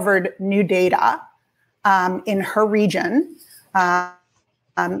uncovered new data in her region,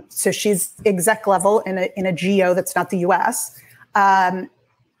 so she's exec level in a geo that's not the US,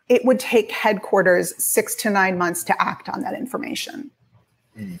 it would take headquarters 6 to 9 months to act on that information.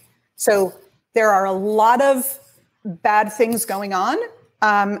 Mm. So there are a lot of bad things going on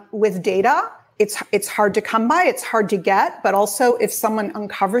with data. It's hard to come by, it's hard to get, but also if someone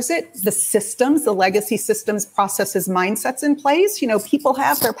uncovers it, the systems, the legacy systems, processes, mindsets in place, people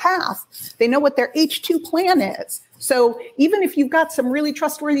have their path. They know what their H2 plan is. So even if you've got some really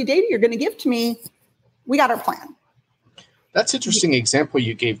trustworthy data you're going to give to me, we got our plan. That's an interesting example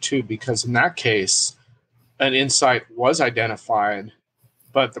you gave too, because in that case, an insight was identified,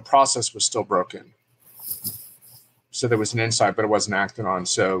 but the process was still broken. So there was an insight, but it wasn't acted on.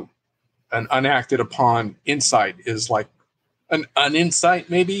 So an unacted upon insight is like an uninsight,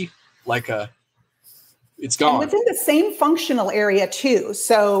 maybe it's gone. And within the same functional area too.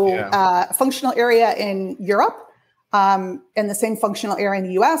 So functional area in Europe and the same functional area in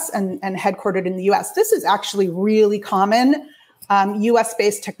the US and headquartered in the US. This is actually really common.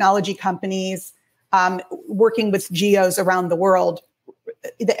 US-based technology companies working with geos around the world,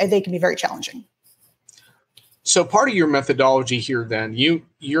 they can be very challenging. So part of your methodology here, then,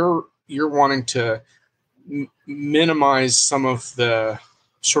 you're wanting to minimize some of the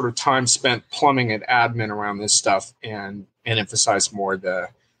sort of time spent plumbing at admin around this stuff and emphasize more the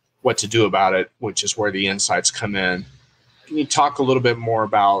what to do about it, which is where the insights come in. Can you talk a little bit more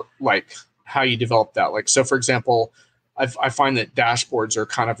about how you develop that? So for example, I find that dashboards are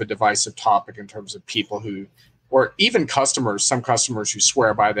kind of a divisive topic in terms of people who, or even customers, some customers who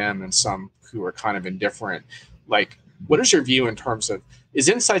swear by them and some who are kind of indifferent. What is your view in terms of, is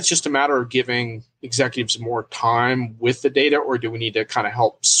insights just a matter of giving executives more time with the data, or do we need to kind of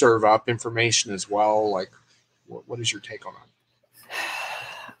help serve up information as well? What is your take on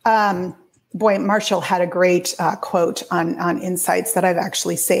that? Boy, Marshall had a great quote on insights that I've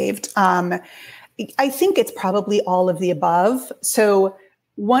actually saved. I think it's probably all of the above. So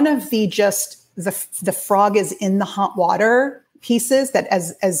one of the frog is in the hot water pieces that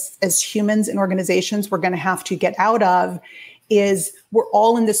as humans and organizations we're going to have to get out of is we're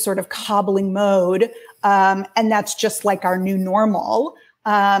all in this sort of cobbling mode, and that's just like our new normal.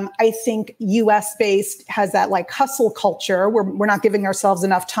 I think US based has that hustle culture where we're not giving ourselves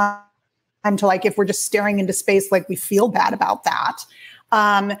enough time to if we're just staring into space, we feel bad about that.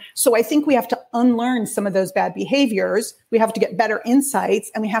 So I think we have to unlearn some of those bad behaviors. We have to get better insights,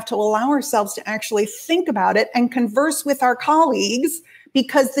 and we have to allow ourselves to actually think about it and converse with our colleagues,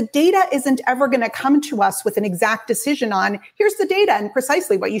 because the data isn't ever going to come to us with an exact decision on here's the data and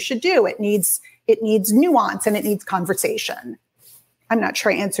precisely what you should do. It needs nuance and it needs conversation. I'm not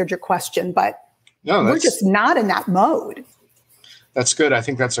sure I answered your question, but we're just not in that mode. That's good. I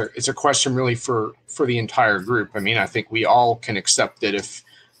think it's a question really for the entire group. I mean, I think we all can accept that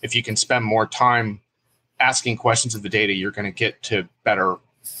if you can spend more time asking questions of the data, you're going to get to better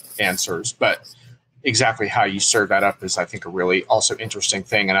answers. But exactly how you serve that up is, I think, a really also interesting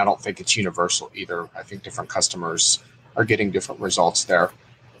thing. And I don't think it's universal either. I think different customers are getting different results there.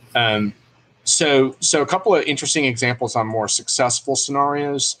 So a couple of interesting examples on more successful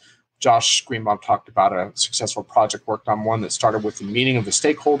scenarios. Josh Greenbaum talked about a successful project worked on one that started with the meeting of the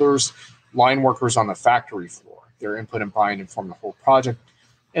stakeholders, line workers on the factory floor. Their input and buy-in informed the whole project,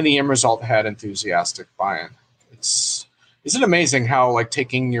 and the end result had enthusiastic buy-in. Isn't it amazing how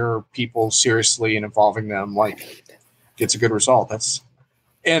taking your people seriously and involving them gets a good result?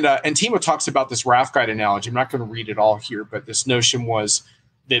 And Timo talks about this raft guide analogy. I'm not going to read it all here, but this notion was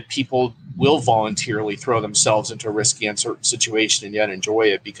that people will voluntarily throw themselves into a risky, uncertain situation and yet enjoy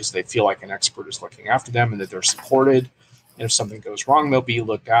it because they feel like an expert is looking after them and that they're supported. And if something goes wrong, they'll be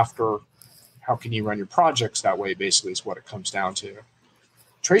looked after. How can you run your projects that way, basically, is what it comes down to.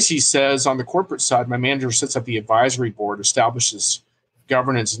 Tracy says, on the corporate side, my manager sets up the advisory board, establishes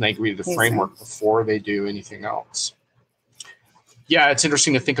governance, and they agree to the framework before they do anything else. Yeah, it's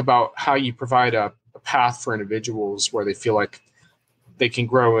interesting to think about how you provide a path for individuals where they feel like they can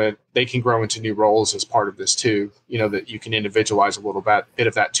grow into new roles as part of this too, that you can individualize a little bit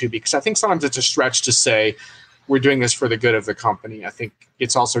of that too, because I think sometimes it's a stretch to say we're doing this for the good of the company. I think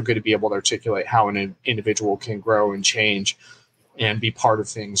it's also good to be able to articulate how an individual can grow and change and be part of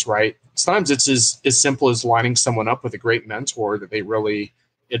things, right? Sometimes it's as simple as lining someone up with a great mentor that they really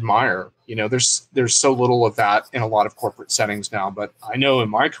admire. There's so little of that in a lot of corporate settings now, but I know in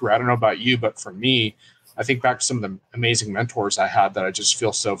my career, I don't know about you, but for me, I think back to some of the amazing mentors I had that I just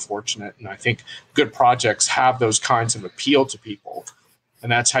feel so fortunate. And I think good projects have those kinds of appeal to people. And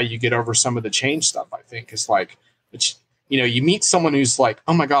that's how you get over some of the change stuff, I think, is you meet someone who's like,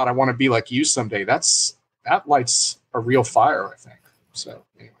 oh my God, I want to be like you someday. That lights a real fire, I think. So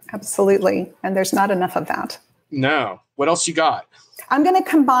anyway. Absolutely. And there's not enough of that. No. What else you got? I'm going to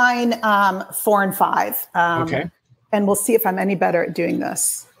combine 4 and 5. Okay. And we'll see if I'm any better at doing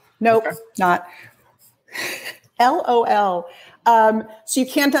this. Nope, not. LOL. So you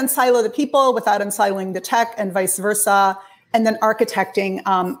can't unsilo the people without unsiloing the tech and vice versa, and then architecting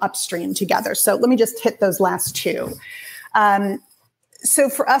upstream together. So let me just hit those last two. So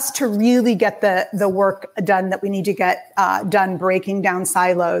for us to really get the work done that we need to get done breaking down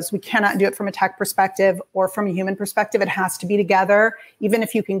silos, we cannot do it from a tech perspective or from a human perspective. It has to be together. Even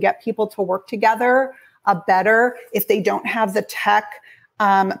if you can get people to work together better, if they don't have the tech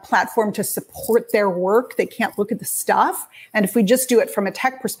platform to support their work, they can't look at the stuff. And if we just do it from a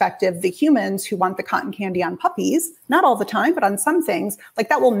tech perspective, the humans who want the cotton candy on puppies, not all the time, but on some things, like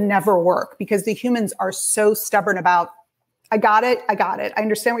that will never work because the humans are so stubborn about, I got it. I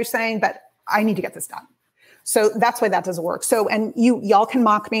understand what you're saying, but I need to get this done. So that's why that doesn't work. So, and y'all can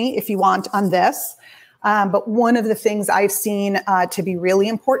mock me if you want on this. But one of the things I've seen to be really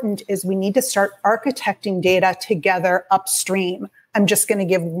important is we need to start architecting data together upstream. I'm just going to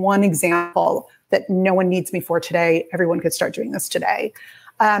give one example that no one needs me for today. Everyone could start doing this today.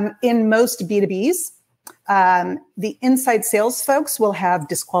 In most B2Bs, the inside sales folks will have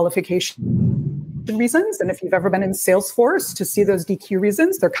disqualification reasons. And if you've ever been in Salesforce to see those DQ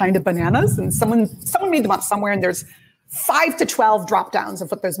reasons, they're kind of bananas. And someone made them up somewhere, and there's 5 to 12 drop downs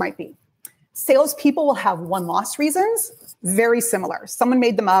of what those might be. Salespeople will have one loss reasons, very similar. Someone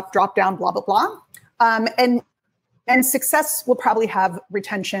made them up, drop down, blah, blah, blah. And success will probably have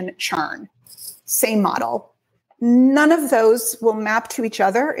retention churn. Same model. None of those will map to each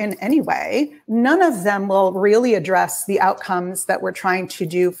other in any way. None of them will really address the outcomes that we're trying to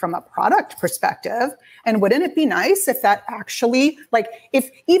do from a product perspective. And wouldn't it be nice if that actually, like, if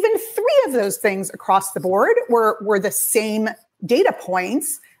even 3 of those things across the board were the same data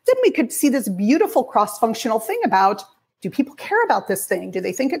points, then we could see this beautiful cross-functional thing about, do people care about this thing? Do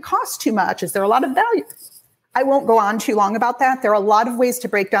they think it costs too much? Is there a lot of value? I won't go on too long about that. There are a lot of ways to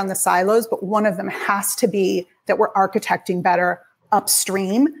break down the silos, but one of them has to be that we're architecting better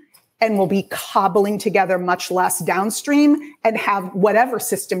upstream, and we'll be cobbling together much less downstream, and have whatever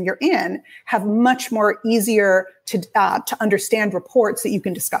system you're in have much more easier to understand reports that you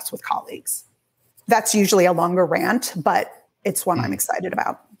can discuss with colleagues. That's usually a longer rant, but it's one I'm excited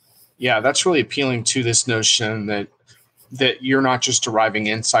about. Yeah, that's really appealing to this notion that you're not just deriving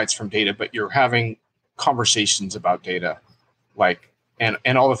insights from data, but you're having conversations about data, like,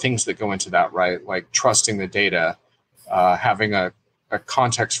 and all the things that go into that, right? Like trusting the data, having a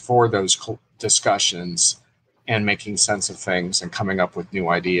context for those discussions, and making sense of things and coming up with new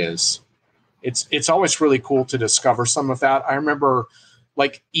ideas. It's always really cool to discover some of that. I remember,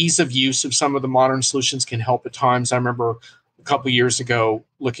 like, ease of use of some of the modern solutions can help at times. I remember a couple of years ago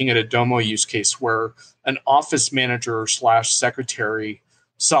looking at a Domo use case where an office manager / secretary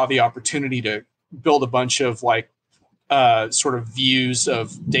saw the opportunity to build a bunch of sort of views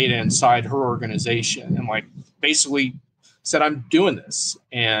of data inside her organization, and like basically said, I'm doing this,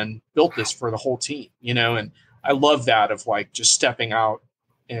 and built this for the whole team, and I love that, of like just stepping out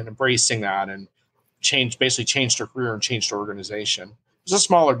and embracing that, and basically changed her career and changed her organization. It was a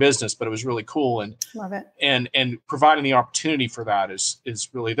smaller business, but it was really cool. And love it. And providing the opportunity for that is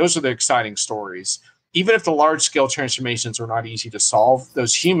really, those are the exciting stories. Even if the large scale transformations are not easy to solve,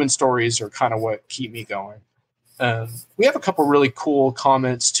 those human stories are kind of what keep me going. We have a couple really cool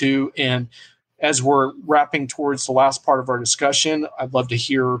comments too. And as we're wrapping towards the last part of our discussion, I'd love to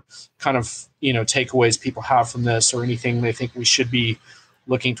hear kind of, takeaways people have from this, or anything they think we should be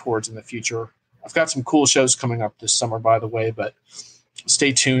looking towards in the future. I've got some cool shows coming up this summer, by the way, but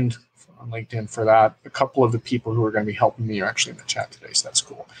stay tuned on LinkedIn for that. A couple of the people who are going to be helping me are actually in the chat today, so that's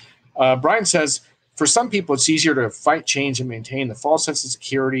cool. Brian says, for some people, it's easier to fight change and maintain the false sense of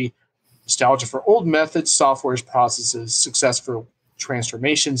security, nostalgia for old methods, softwares, processes, successful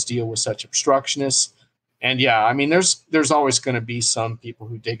transformations deal with such obstructionists. And yeah, I mean, there's always going to be some people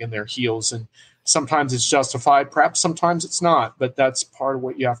who dig in their heels, and sometimes it's justified, perhaps sometimes it's not, but that's part of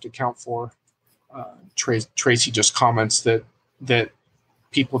what you have to account for. Tracy just comments that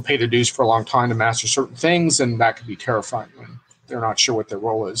people pay their dues for a long time to master certain things, and that can be terrifying when they're not sure what their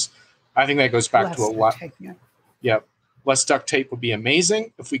role is. I think that goes back to a lot. Yep. Less duct tape would be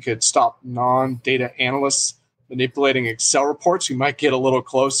amazing. If we could stop non-data analysts manipulating Excel reports, we might get a little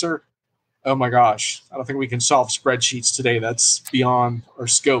closer. Oh my gosh. I don't think we can solve spreadsheets today. That's beyond our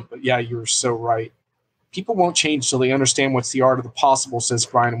scope. But yeah, you're so right. People won't change till they understand what's the art of the possible, says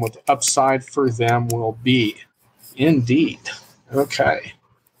Brian, and what the upside for them will be. Indeed. Okay.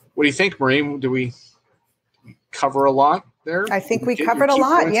 What do you think, Maureen? Do we cover a lot there? I think we covered a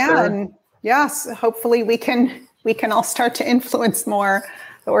lot. Yeah. There? And yes, hopefully we can all start to influence more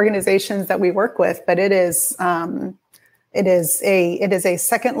the organizations that we work with. But it is It is a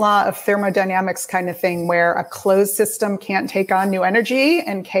second law of thermodynamics kind of thing where a closed system can't take on new energy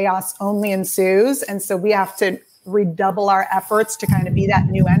and chaos only ensues. And so we have to redouble our efforts to kind of be that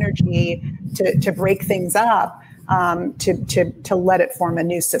new energy to break things up, to let it form a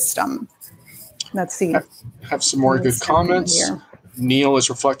new system. Let's see. Have some more good comments. Neil is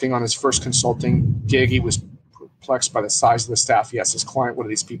reflecting on his first consulting gig. He was perplexed by the size of the staff. He asked his client, what do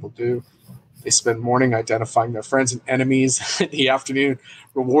these people do? They spend morning identifying their friends and enemies, in the afternoon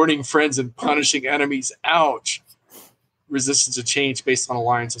rewarding friends and punishing enemies. Ouch. Resistance to change based on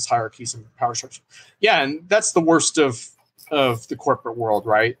alliances, hierarchies, and power structure. Yeah, and that's the worst of the corporate world,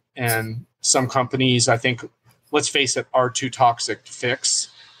 right? And some companies, I think, let's face it, are too toxic to fix.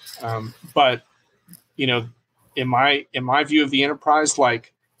 But you know, in my view of the enterprise,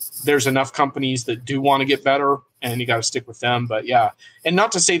 like there's enough companies that do want to get better, and you got to stick with them. But yeah, and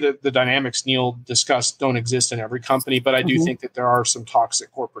not to say that the dynamics Neil discussed don't exist in every company, but I do think that there are some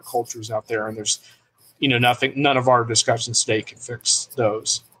toxic corporate cultures out there, and there's, you know, none of our discussions today can fix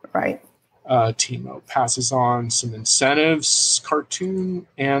those. Right. Timo passes on some incentives, cartoon,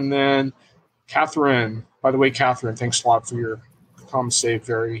 and then Catherine. By the way, Catherine, thanks a lot for your comments today.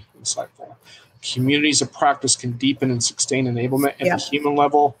 Very insightful. Communities of practice can deepen and sustain enablement at the human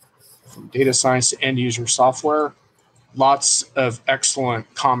level, from data science to end user software. Lots of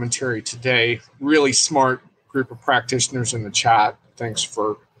excellent commentary today. Really smart group of practitioners in the chat. Thanks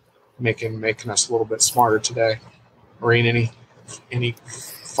for making us a little bit smarter today. Maureen, any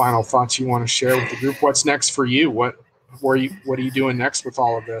final thoughts you want to share with the group? What's next for you? What are you doing next with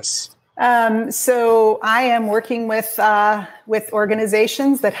all of this? So I am working with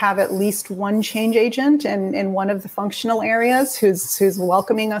organizations that have at least one change agent in one of the functional areas who's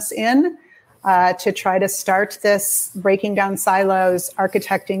welcoming us in to try to start this breaking down silos,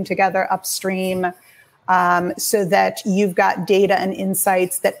 architecting together upstream, so that you've got data and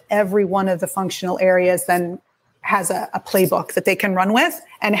insights that every one of the functional areas then has a playbook that they can run with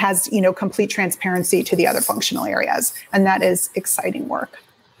and has, you know, complete transparency to the other functional areas. And that is exciting work.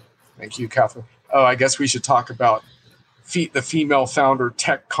 Thank you, Catherine. Oh, I guess we should talk about the Female Founder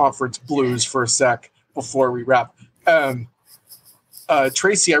Tech Conference blues for a sec before we wrap.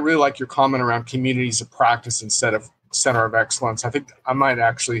 Tracy, I really like your comment around communities of practice instead of center of excellence. I think I might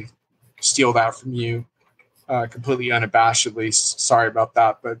actually steal that from you completely unabashedly. Sorry about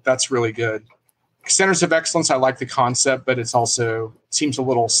that, but that's really good. Centers of excellence, I like the concept, but it's also seems a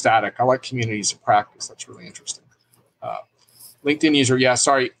little static. I like communities of practice. That's really interesting. LinkedIn user, yeah,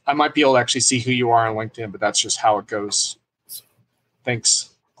 sorry. I might be able to actually see who you are on LinkedIn, but that's just how it goes.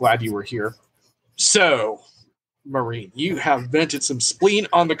 Thanks. Glad you were here. So, Maureen, you have vented some spleen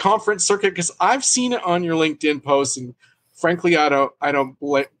on the conference circuit because I've seen it on your LinkedIn posts, and frankly, I don't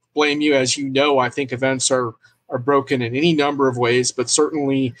blame you. As you know, I think events are broken in any number of ways, but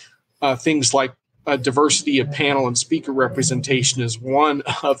certainly things like diversity of panel and speaker representation is one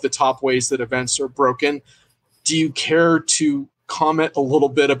of the top ways that events are broken. Do you care to comment a little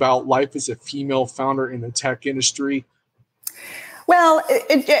bit about life as a female founder in the tech industry? Well,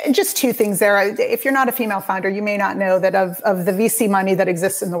 just two things there. If you're not a female founder, you may not know that of the VC money that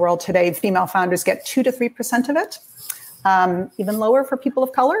exists in the world today, female founders get 2 to 3% of it, even lower for people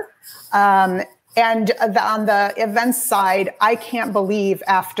of color. And on the events side, I can't believe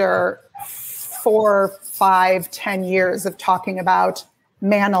after 4, 5, 10 years of talking about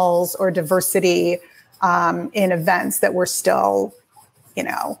manels or diversity in events that we're still,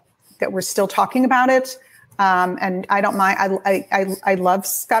 talking about it. And I don't mind. I love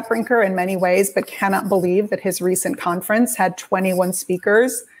Scott Brinker in many ways, but cannot believe that his recent conference had 21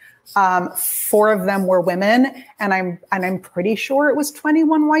 speakers. 4 of them were women, and I'm pretty sure it was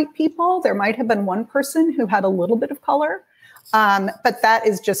 21 white people. There might have been one person who had a little bit of color, but that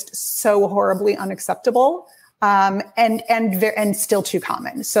is just so horribly unacceptable. And still too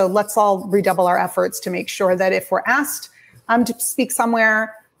common. So let's all redouble our efforts to make sure that if we're asked to speak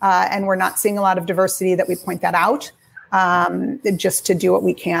somewhere and we're not seeing a lot of diversity, that we point that out, just to do what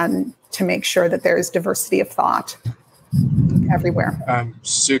we can to make sure that there is diversity of thought everywhere.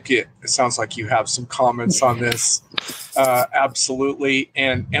 Suki, it sounds like you have some comments on this. Absolutely.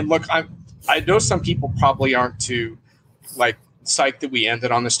 And look, I know some people probably aren't too psyched that we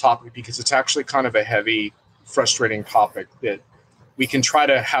ended on this topic because it's actually kind of a heavy, frustrating topic that we can try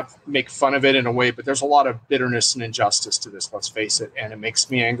to make fun of it in a way, but there's a lot of bitterness and injustice to this, let's face it, and it makes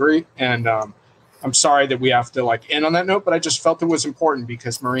me angry. And I'm sorry that we have to end on that note, but I just felt it was important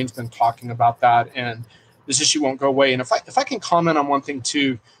because Maureen's been talking about that, and this issue won't go away. And if I can comment on one thing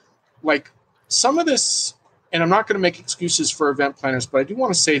too, some of this, and I'm not going to make excuses for event planners, but I do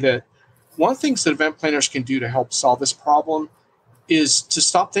want to say that one of the things that event planners can do to help solve this problem is to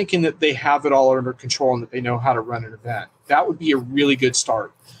stop thinking that they have it all under control and that they know how to run an event. That would be a really good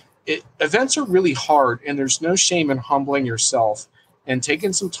start. Events are really hard, and there's no shame in humbling yourself and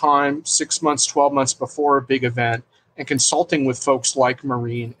taking some time, 6 months, 12 months before a big event, and consulting with folks like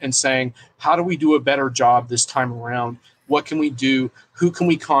Maureen and saying, how do we do a better job this time around? What can we do? Who can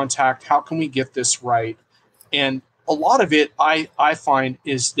we contact? How can we get this right? And a lot of it, I find,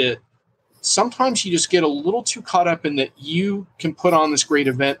 is that sometimes you just get a little too caught up in that you can put on this great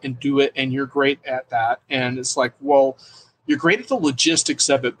event and do it, and you're great at that. And it's like, well, you're great at the logistics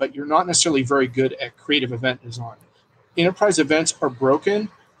of it, but you're not necessarily very good at creative event design. Enterprise events are broken.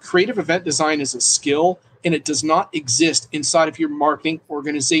 Creative event design is a skill, and it does not exist inside of your marketing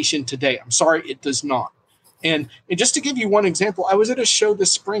organization today. I'm sorry, it does not. And just to give you one example, I was at a show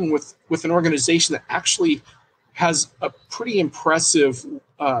this spring with an organization that actually has a pretty impressive,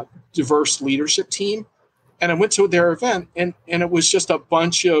 diverse leadership team. And I went to their event, and it was just a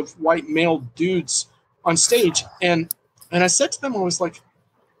bunch of white male dudes on stage. And I said to them, I was like,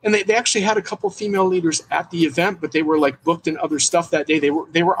 and they actually had a couple of female leaders at the event, but they were like booked in other stuff that day.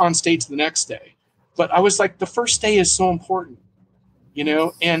 They were on stage the next day. But I was like, the first day is so important, you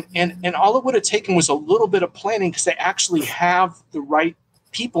know, and all it would have taken was a little bit of planning, because they actually have the right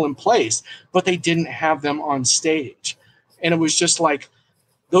people in place, but they didn't have them on stage. And it was just like,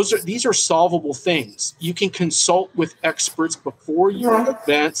 these are solvable things. You can consult with experts before your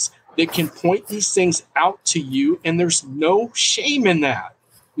events that can point these things out to you, and there's no shame in that.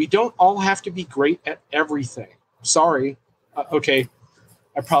 We don't all have to be great at everything. Sorry. Okay.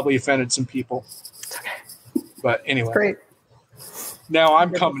 I probably offended some people. But anyway. Great. Now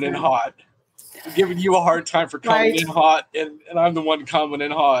I'm coming in hot. I'm giving you a hard time for coming in hot, and I'm the one coming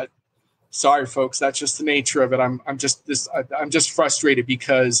in hot. Sorry, folks. That's just the nature of it. I'm just frustrated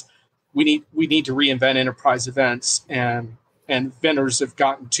because we need to reinvent enterprise events, and vendors have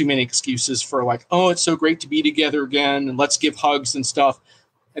gotten too many excuses for like, oh, it's so great to be together again, and let's give hugs and stuff.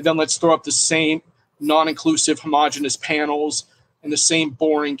 And then let's throw up the same non-inclusive, homogenous panels and the same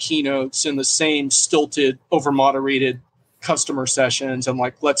boring keynotes and the same stilted, over-moderated customer sessions. And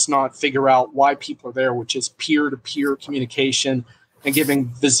like, let's not figure out why people are there, which is peer-to-peer communication and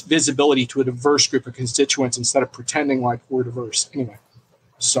giving visibility to a diverse group of constituents instead of pretending like we're diverse. Anyway,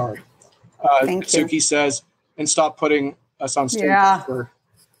 sorry. Suki says, and stop putting us on stage.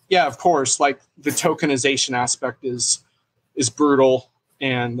 Yeah, of course. Like the tokenization aspect is brutal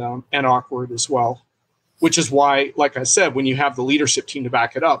and awkward as well, which is why, like I said, when you have the leadership team to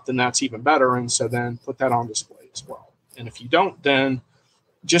back it up, then that's even better. And so then put that on display as well. And if you don't, then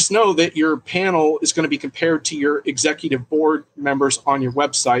just know that your panel is going to be compared to your executive board members on your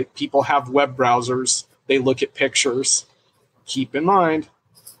website. People have web browsers. They look at pictures. Keep in mind.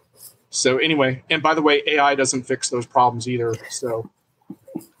 So anyway, and by the way, AI doesn't fix those problems either.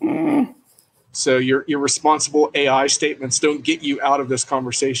 So your responsible AI statements don't get you out of this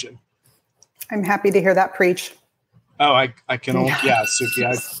conversation. I'm happy to hear that preach. Oh, I can only, yeah,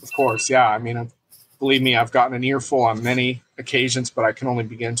 Suki, of course. Yeah. I mean, believe me, I've gotten an earful on many occasions, but I can only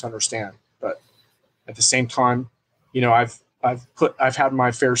begin to understand. But at the same time, you know, I've had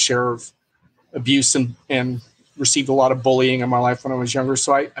my fair share of abuse and received a lot of bullying in my life when I was younger.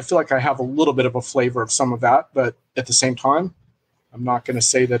 So I feel like I have a little bit of a flavor of some of that, but at the same time, I'm not going to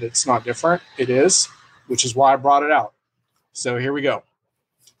say that it's not different. It is, which is why I brought it out. So here we go.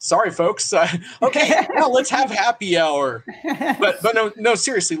 Sorry, folks. Okay, now let's have happy hour. But no,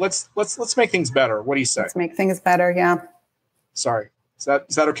 seriously, let's make things better. What do you say? Let's make things better. Yeah. Sorry. Is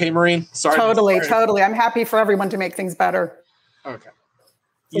that okay, Maureen? Sorry. Totally. I'm happy for everyone to make things better. Okay.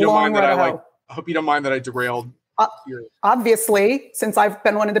 You don't mind that I hope you don't mind that I derailed. Obviously, since I've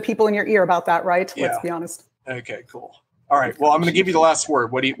been one of the people in your ear about that, right? Yeah. Let's be honest. Okay, cool. All right. Well, I'm going to give you the last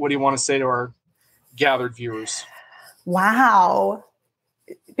word. What do you want to say to our gathered viewers? Wow.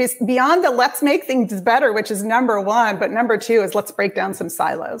 Beyond the let's make things better, which is number one, but number two is let's break down some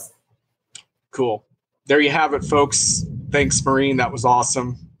silos. Cool. There you have it, folks. Thanks, Maureen. That was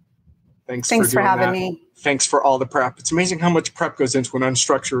awesome. Thanks for having me. Thanks for all the prep. It's amazing how much prep goes into an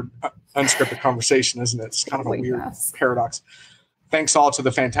unscripted conversation, isn't it? It's kind of a weird paradox. Thanks all to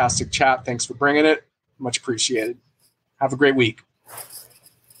the fantastic chat. Thanks for bringing it. Much appreciated. Have a great week.